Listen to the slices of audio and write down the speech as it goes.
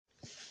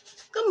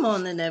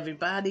morning,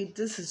 everybody.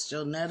 This is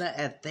Jonetta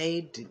at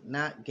They Did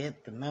Not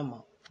Get the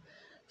Memo.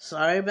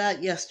 Sorry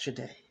about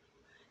yesterday.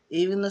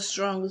 Even the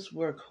strongest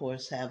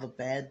workhorse have a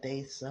bad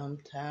day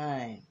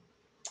sometime.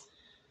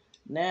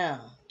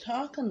 Now,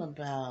 talking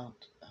about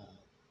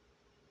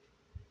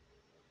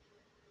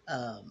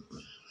um,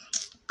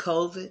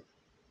 COVID,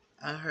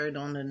 I heard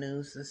on the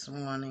news this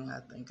morning, I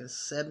think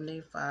it's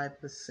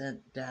 75%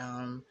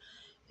 down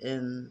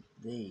in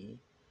the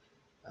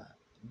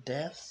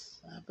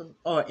deaths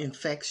or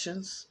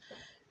infections.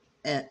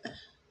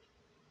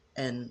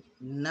 And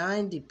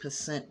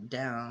 90%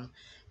 down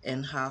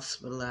in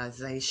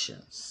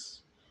hospitalizations.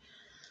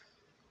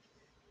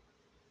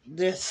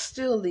 There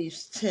still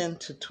leaves 10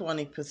 to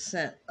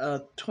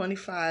 20%,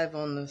 25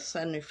 on the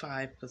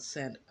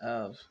 75%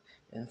 of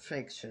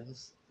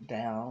infections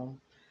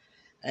down,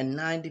 and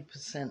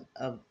 90%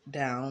 of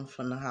down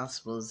from the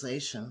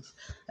hospitalizations.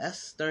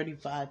 That's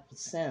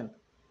 35%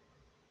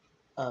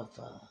 of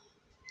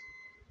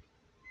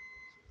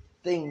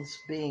things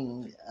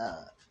being,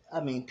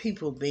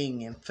 people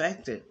being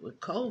infected with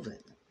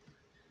COVID.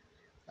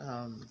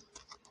 Um,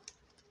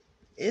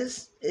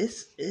 it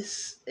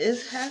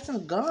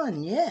hasn't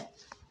gone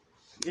yet.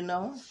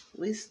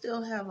 We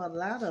still have a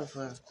lot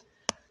of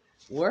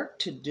work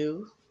to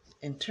do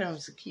in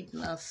terms of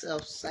keeping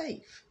ourselves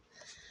safe.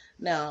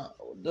 Now,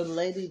 the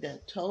lady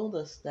that told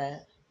us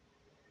that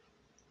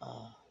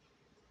uh,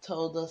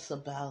 told us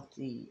about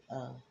the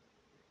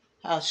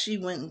how she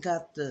went and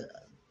got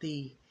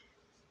the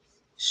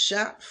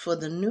shot for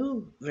the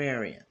new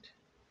variant.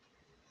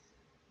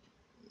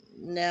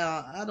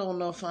 Now, I don't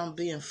know if I'm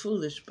being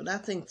foolish, but I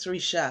think 3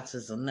 shots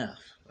is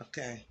enough,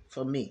 okay,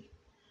 for me.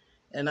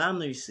 And I'm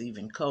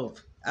receiving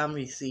COVID. I'm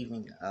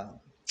receiving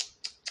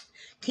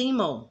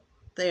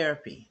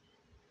chemotherapy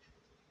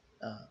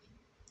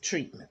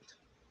treatment,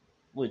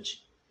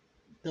 which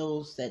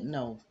those that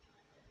know,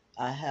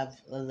 I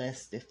have a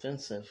less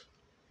defensive,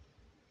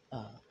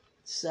 uh,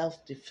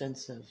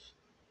 self-defensive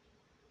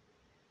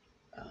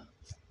uh,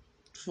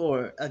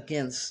 for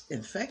against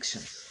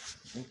infections.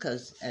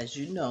 Because as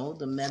you know,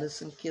 the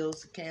medicine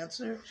kills the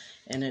cancer,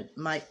 and it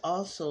might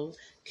also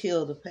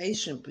kill the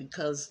patient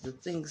because the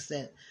things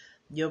that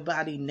your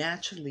body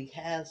naturally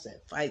has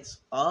that fights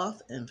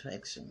off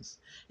infections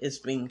is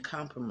being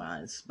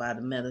compromised by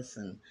the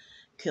medicine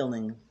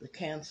killing the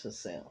cancer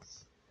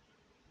cells.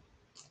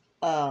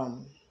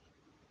 Um,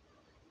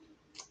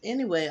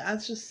 anyway, I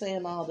was just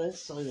saying all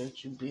this so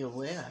that you be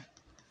aware.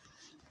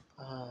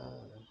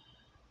 Uh,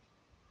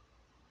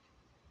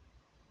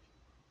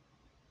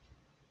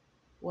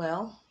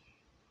 well,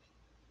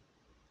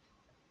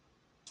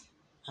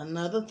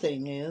 another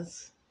thing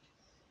is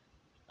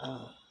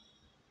uh,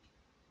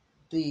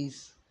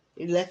 these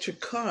electric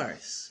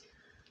cars.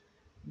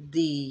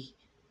 The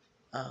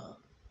uh,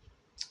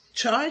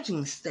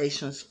 charging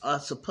stations are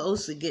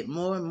supposed to get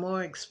more and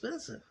more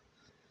expensive.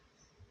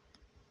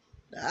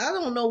 I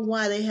don't know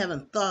why they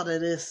haven't thought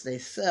of this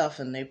themselves,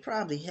 and they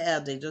probably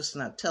have. They're just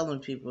not telling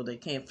people. They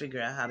can't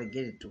figure out how to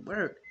get it to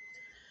work.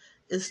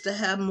 Is to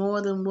have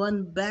more than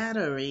one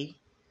battery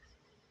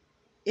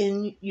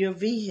in your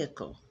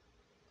vehicle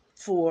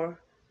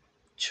for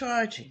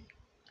charging,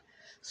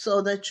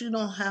 so that you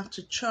don't have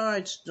to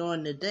charge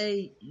during the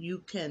day. You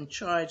can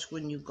charge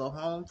when you go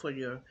home for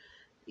your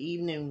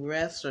evening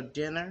rest or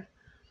dinner,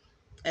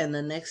 and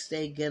the next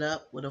day get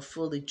up with a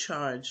fully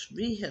charged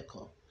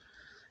vehicle,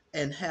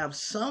 and have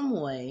some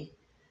way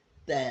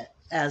that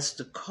as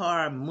the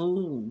car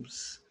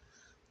moves,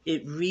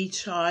 it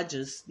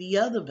recharges the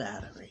other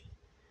battery.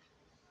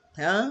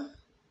 Huh?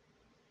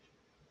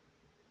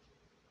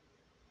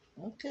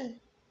 Okay.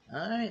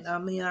 All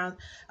right.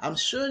 I'm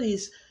sure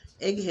these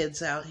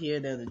eggheads out here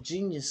that are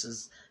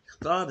geniuses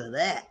thought of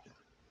that.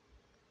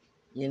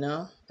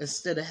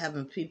 Instead of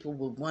having people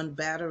with one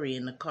battery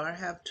in the car,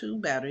 have 2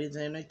 batteries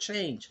and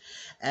interchange.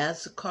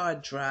 As the car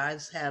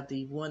drives, have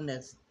the one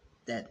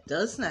that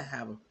does not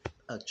have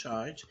a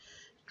charge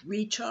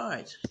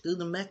recharge through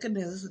the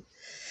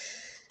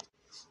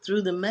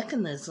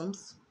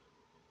mechanisms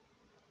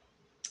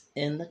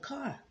in the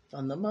car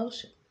from the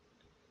motion.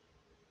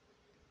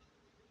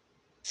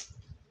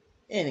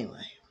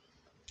 Anyway,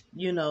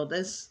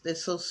 they're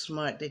so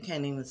smart they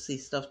can't even see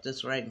stuff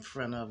that's right in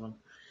front of them.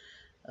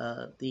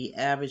 The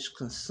average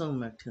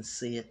consumer can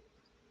see it.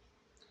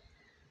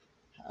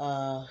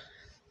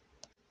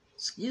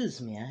 Excuse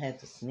me, I had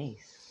to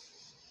sneeze.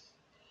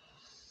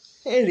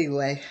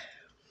 Anyway,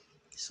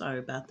 sorry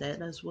about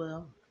that as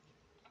well.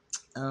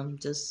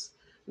 Just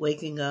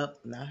waking up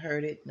and I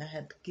heard it and I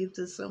had to give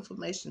this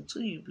information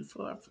to you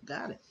before I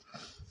forgot it.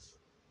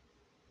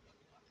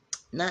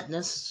 Not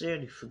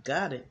necessarily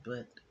forgot it,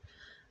 but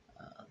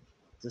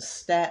the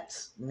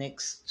stats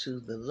next to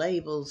the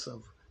labels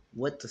of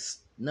what the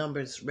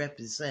numbers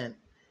represent,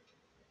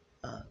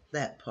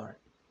 that part,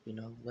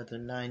 whether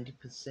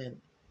 90%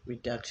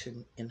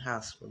 reduction in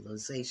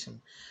hospitalization,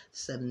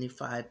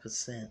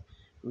 75%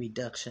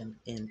 reduction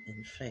in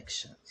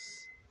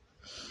infections.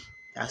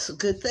 That's a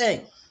good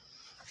thing.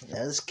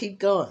 Let's keep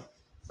going.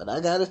 But I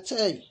gotta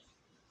tell you,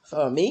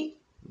 for me,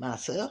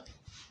 myself,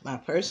 my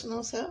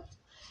personal self.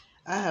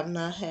 I have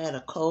not had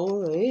a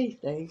cold or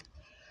anything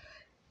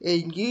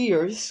in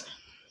years,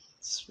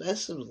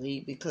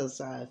 especially because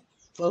I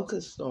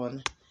focused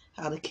on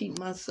how to keep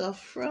myself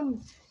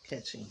from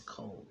catching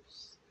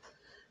colds.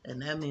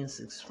 And that means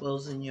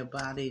exposing your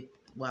body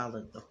while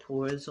the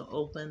pores are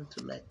open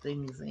to let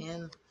things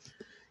in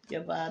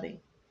your body,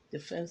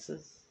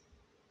 defenses.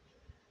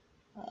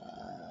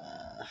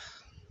 Uh,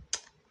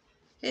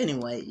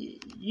 anyway,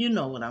 you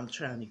know what I'm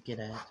trying to get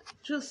at.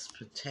 Just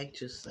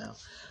protect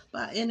yourself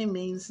by any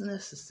means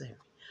necessary.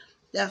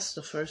 That's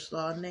the first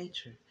law of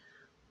nature,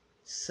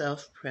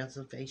 self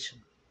preservation.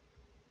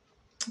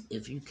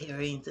 If you care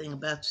anything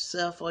about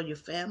yourself or your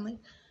family,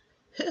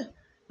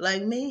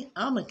 like me,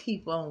 I'm going to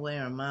keep on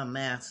wearing my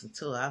mask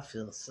until I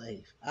feel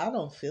safe. I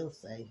don't feel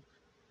safe,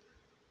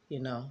 you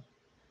know,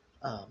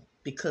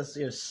 because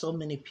there's so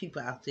many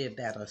people out there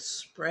that are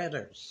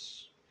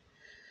spreaders,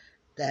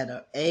 that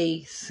are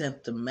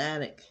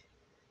asymptomatic,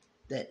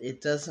 that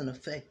it doesn't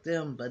affect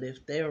them, but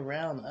if they're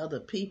around other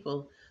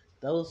people,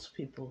 those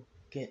people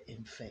get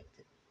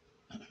infected.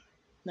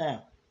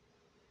 Now,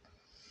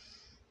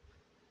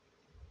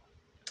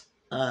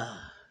 uh,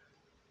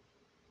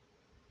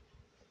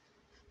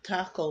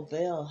 Taco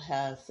Bell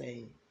has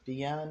a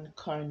Beyond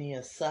Carne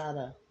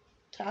Asada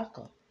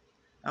taco.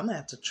 I'm gonna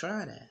have to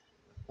try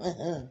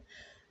that.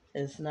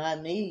 It's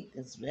not meat,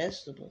 it's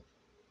vegetable.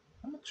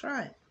 I'm gonna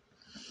try it.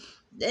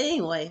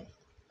 Anyway,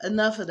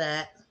 enough of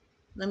that.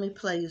 Let me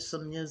play you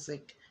some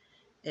music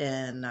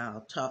and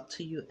I'll talk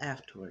to you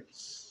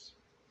afterwards.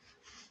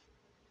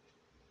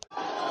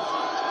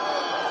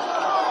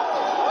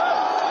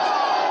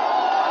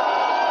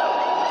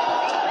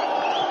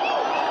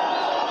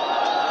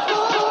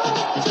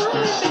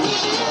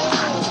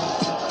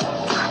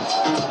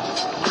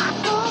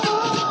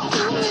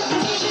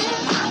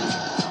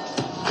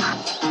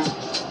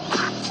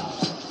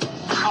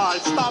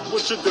 Alright, stop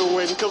what you're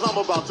doing, cause I'm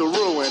about to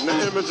ruin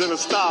the image and the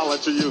style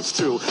that you're used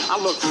to. I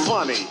look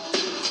funny,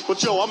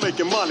 but yo, I'm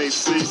making money,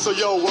 see? So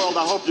yo, world,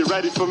 I hope you're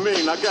ready for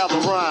me. Now gather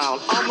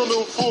round. I'm the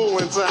new fool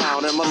in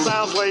town, and my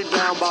sound's laid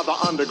down by the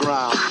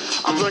underground.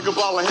 I drink a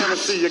bottle of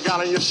Hennessy you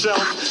got on your shelf,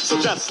 so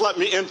just let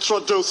me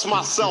introduce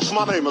myself.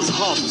 My name is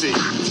Humpty,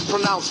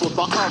 pronounced with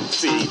the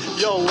umpty.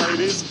 Yo,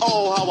 ladies,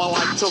 oh, how I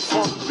like to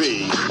funk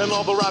thee. And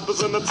all the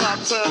rappers in the top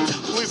 10,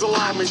 please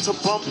allow me to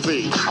bump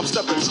thee. I'm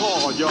stepping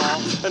tall,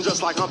 y'all, and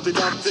just like Humpty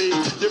Dumpty,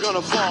 you're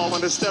gonna fall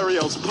when the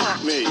stereos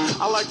pump me.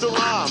 I like to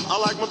rhyme, I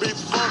like my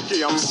beats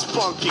funky, I'm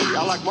spunky.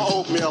 I like my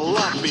oatmeal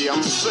lumpy,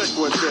 I'm sick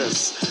with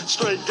this.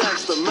 Straight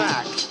gangster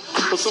Mac.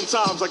 But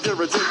sometimes I get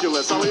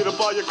ridiculous. I'll eat up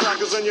all your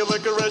crackers and your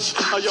licorice.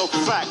 Oh, yo,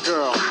 fat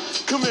girl,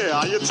 come here,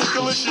 are you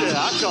ticklish? Yeah,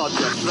 I called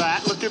you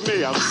fat. Look at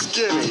me, I'm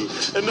skinny.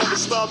 It never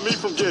stopped me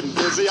from getting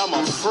busy. I'm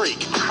a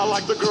freak. I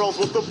like the girls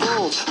with the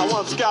broom. I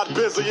once got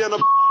busy in a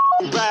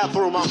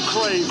bathroom, I'm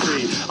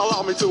crazy.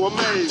 Allow me to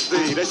amaze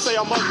thee. They say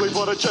I'm ugly,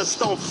 but it just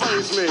don't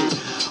faze me.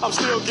 I'm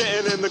still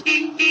getting in the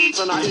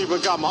and I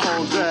even got my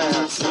own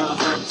dance. The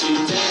Humpty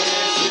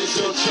Dance is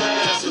your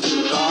chance to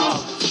do it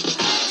all.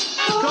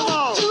 Come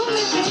on,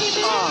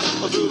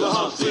 Do the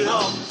Humpty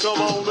Hump.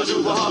 come on,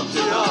 do the Humpty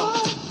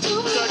Hump.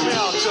 Check me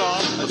out,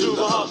 y'all. Do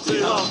the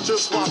Humpty Hump.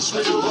 Just watch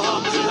me do the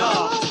Humpty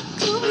Hump.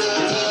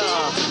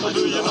 Yeah,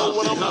 do you know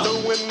what I'm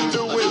doing?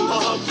 Doing the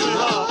Humpty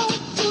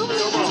Hump.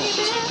 Come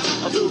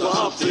on, Do the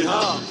Humpty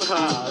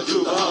Hump.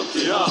 Do the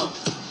Humpty Hump.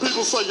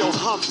 people say, yo,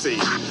 Humpty,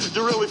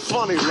 you're really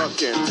funny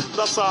looking.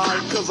 That's alright,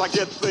 cause I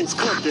get things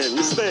cooking.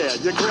 You stare,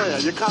 you glare,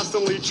 you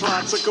constantly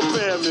try to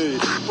compare me,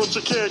 but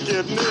you can't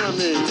get near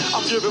me.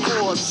 I'm giving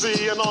more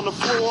C, and on the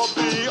floor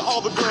B,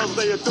 all the girls,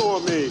 they adore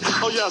me.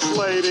 Oh yes,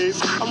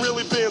 ladies, I'm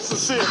really being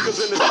sincere,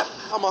 cause in this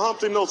I'm a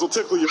Humpty nose will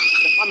tickle you.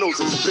 My nose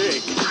is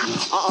big.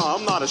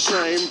 I'm not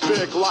ashamed.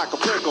 Big like a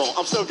pickle.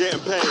 I'm still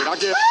getting paid. I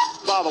get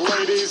by the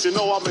ladies. You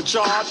know I'm in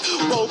charge.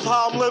 Both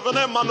how I'm living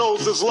and my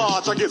nose is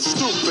large. I get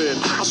stupid.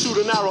 I shoot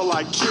an arrow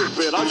like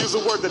Cupid. I use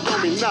a word that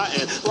don't mean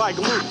nothing. Like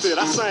Luke did.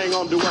 I sang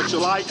on Do What You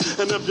Like.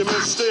 And if you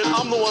missed it,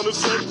 I'm the one who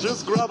said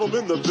just grab them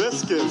in the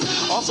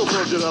biscuits. Also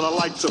told you that I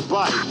like to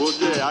bite. Well,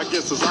 yeah, I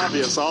guess it's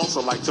obvious. I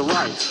also like to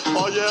write.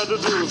 All you had to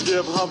do was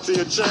give Humpty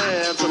a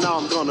chance. And now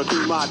I'm gonna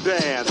do my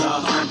dance. The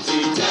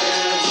Humpty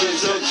Dance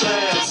is your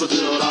chance to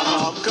do the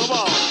hump. Come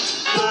on,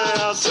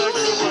 yeah,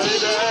 sexy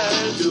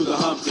lady. Do the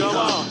Humpty Come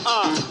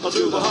Hump. on,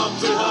 do the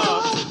Humpty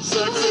Hump.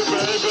 Sexy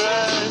baby.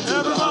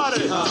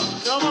 Everybody,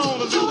 come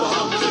on and do the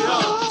Humpty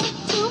Hump.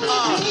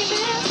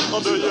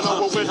 Do you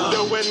know what we're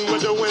doing? We're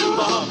doing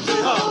the Humpty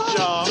Hump,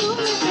 y'all.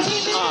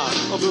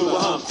 Do the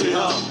Humpty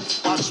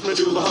Hump. Watch me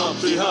do the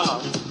Humpty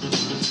Hump.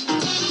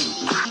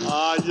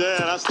 Yeah,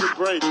 that's the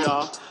great,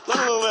 y'all. Let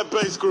me little that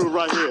bass groove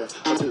right here.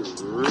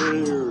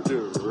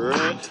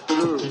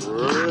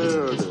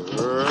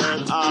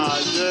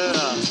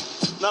 Yeah.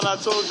 Now that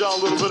I told y'all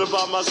a little bit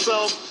about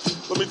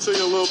myself, let me tell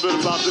you a little bit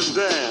about this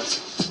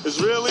dance.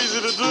 It's real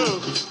easy to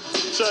do.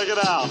 Check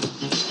it out.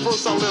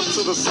 First I limped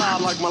to the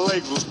side like my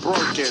leg was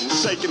broken,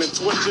 shaking and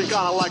twitching,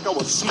 kinda like I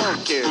was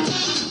smoking.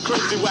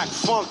 crazy, whack,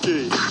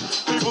 funky.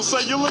 People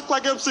say you look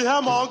like MC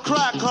Hammer on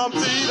crack, Humpty.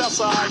 That's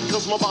alright,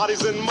 cause my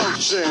body's in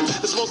motion.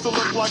 It's supposed to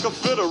look like a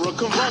fit or a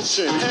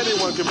convulsion.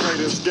 Anyone can play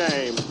this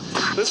game.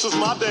 This is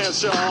my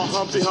dance, y'all.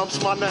 Humpty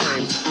Hump's my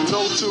name.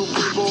 No two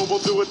people will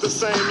do it the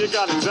same. You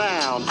got it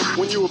down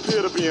when you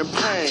appear to be in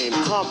pain.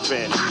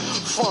 Humping,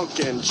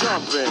 funkin',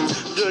 jumping,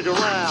 dig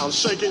around,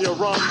 shaking your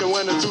rump. And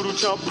when the doodle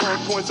chump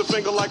punk points a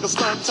finger like a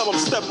stunt, tell him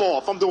step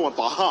off. I'm doing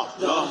the hump.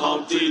 The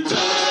Humpty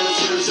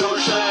Dance is your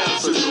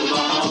chance to do the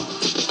hump.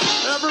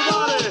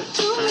 Everybody,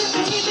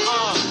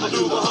 I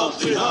do the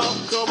Humpty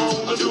Hump. come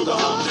on, I do the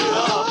Humpty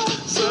Hump.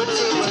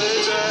 sexy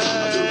lady.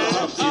 I do the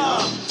Humpty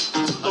Hump.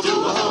 I do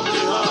the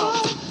Humpty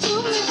Hump.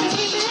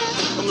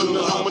 I do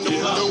the Humpty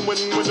Hump.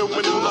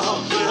 I do the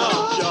Humpty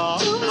Hump. Y'all,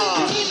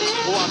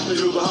 watch I me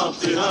do the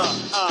Humpty Hump.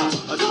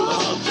 I do the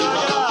Humpty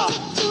Hump.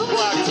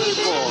 Black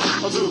people,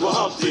 I do the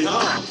Humpty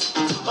Hump.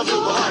 I do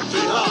the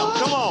Humpty Hump.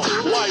 come on,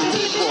 white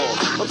people,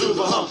 I do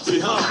the Humpty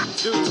Hump.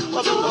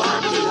 I do the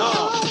Humpty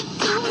Hump.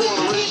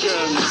 Puerto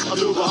Ricans, I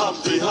do the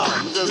Humpty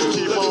Hump. just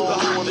keep I do the on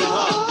Humpty doing the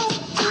Hump.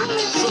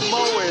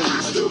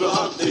 Samoans, I do the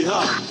Humpty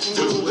Hump.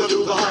 I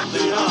do the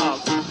Humpty Hump.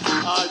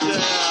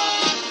 yeah.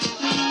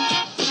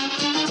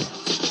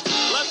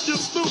 Let's get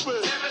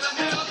stupid. I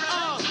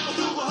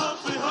do the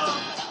Humpty Hump.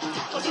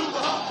 I do the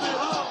Humpty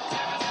Hump.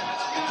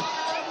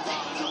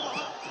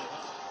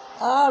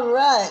 All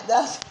right,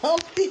 that's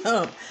Humpty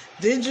Hump,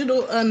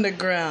 Digital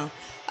Underground.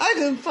 I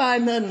couldn't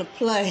find nothing to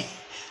play,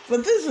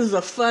 but this is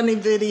a funny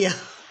video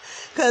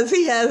because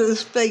he has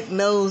his fake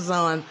nose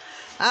on.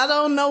 I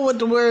don't know what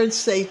the words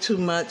say too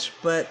much,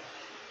 but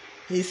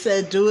he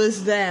said do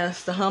his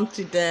dance, the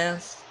Humpty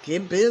dance.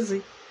 Get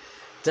busy.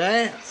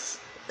 Dance.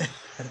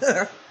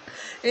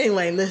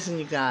 Anyway, listen,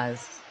 you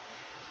guys.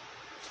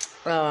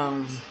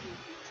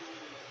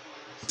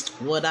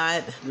 What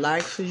I'd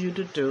like for you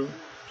to do,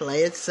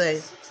 play it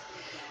safe.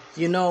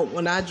 You know,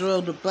 when I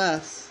drove the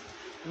bus,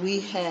 we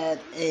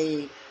had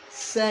a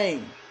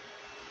saying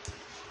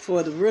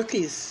for the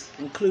rookies,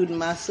 including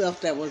myself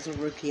that was a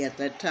rookie at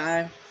that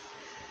time.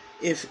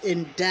 If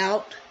in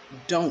doubt,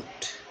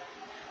 don't.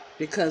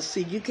 Because,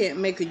 see, you can't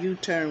make a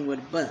U-turn with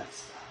a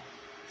bus.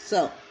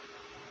 So,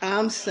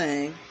 I'm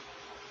saying,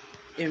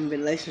 in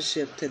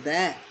relationship to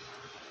that,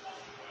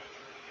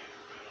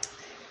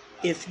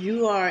 if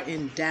you are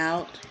in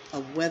doubt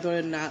of whether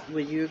or not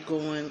where you're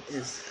going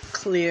is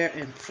clear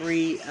and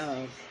free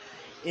of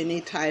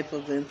any type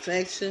of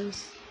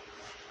infections,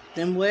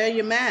 then wear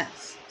your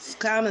mask. It's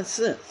common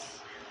sense.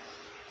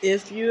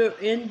 If you're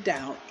in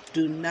doubt,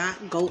 do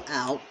not go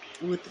out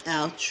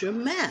without your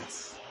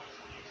mask.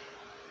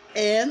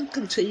 And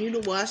continue to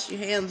wash your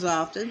hands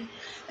often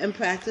and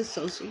practice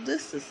social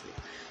distancing.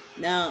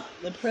 Now,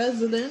 the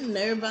president and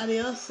everybody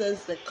else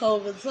says that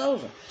COVID's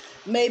over.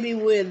 Maybe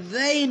where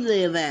they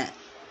live at,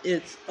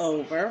 it's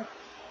over.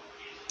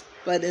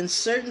 But in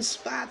certain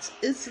spots,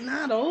 it's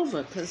not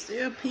over because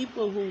there are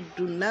people who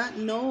do not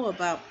know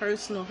about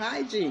personal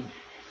hygiene.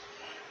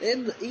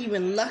 They're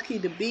even lucky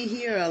to be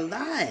here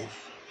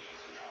alive.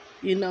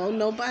 You know,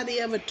 nobody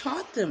ever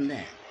taught them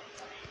that.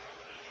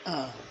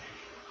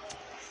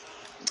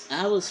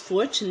 I was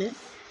fortunate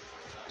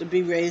to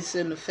be raised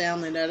in the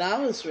family that I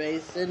was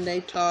raised in.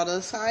 They taught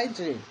us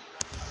hygiene.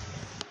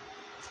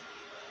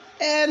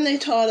 And they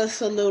taught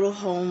us a little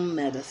home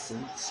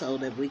medicine so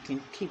that we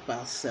can keep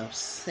ourselves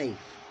safe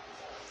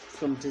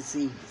from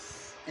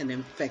disease and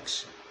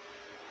infection.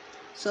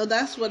 So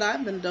that's what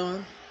I've been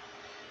doing.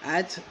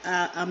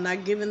 I'm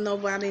not giving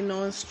nobody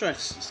no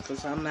instructions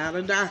because I'm not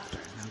a doctor.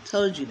 I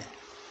told you that.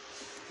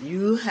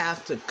 You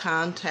have to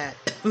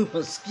contact,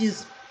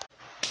 excuse me,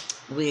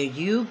 where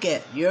you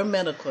get your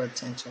medical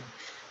attention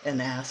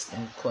and ask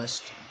them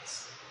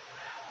questions.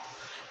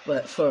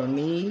 But for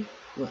me,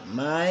 with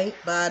my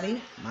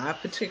body, my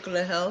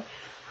particular health,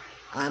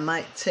 I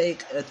might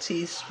take a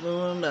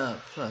teaspoon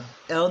of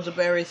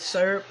elderberry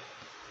syrup,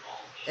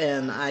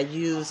 and I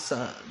use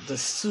the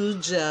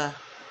Suja,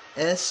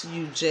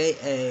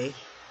 S-U-J-A,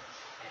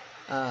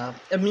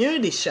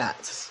 immunity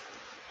shots.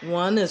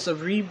 One is a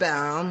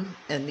rebound,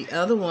 and the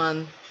other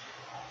one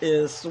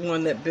is the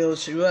one that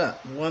builds you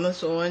up. One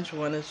is orange,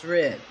 one is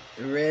red.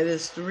 The red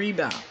is the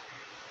rebound.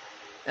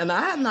 And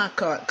I have not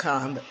caught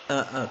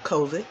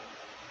COVID.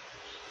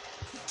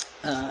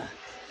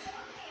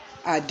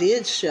 I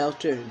did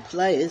shelter in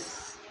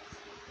place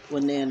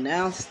when they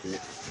announced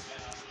it.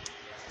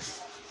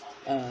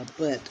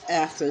 But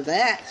after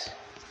that,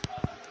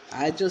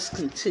 I just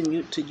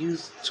continued to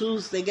use the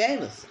tools they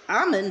gave us.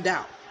 I'm in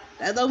doubt.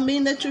 That don't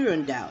mean that you're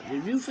in doubt.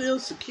 If you feel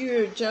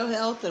secure in your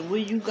health and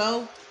where you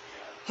go,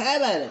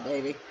 have at it,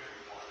 baby.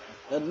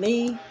 But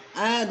me,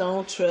 I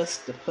don't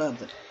trust the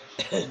public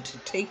to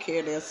take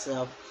care of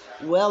themselves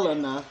well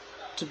enough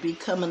to be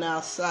coming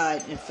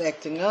outside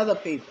infecting other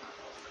people.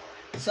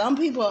 Some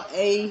people are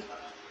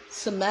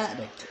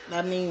asymptomatic.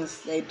 That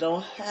means they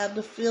don't have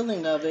the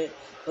feeling of it,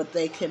 but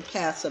they can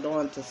pass it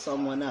on to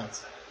someone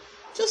else.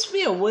 Just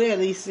be aware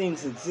these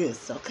things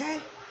exist, okay?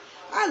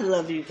 I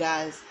love you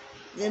guys.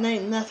 There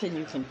ain't nothing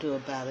you can do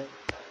about it.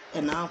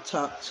 And I'll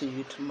talk to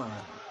you tomorrow.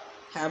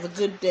 Have a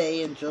good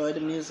day. Enjoy the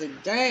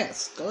music.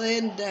 Dance. Go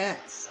ahead and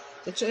dance.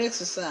 Get your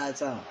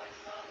exercise on.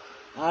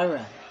 All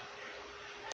right.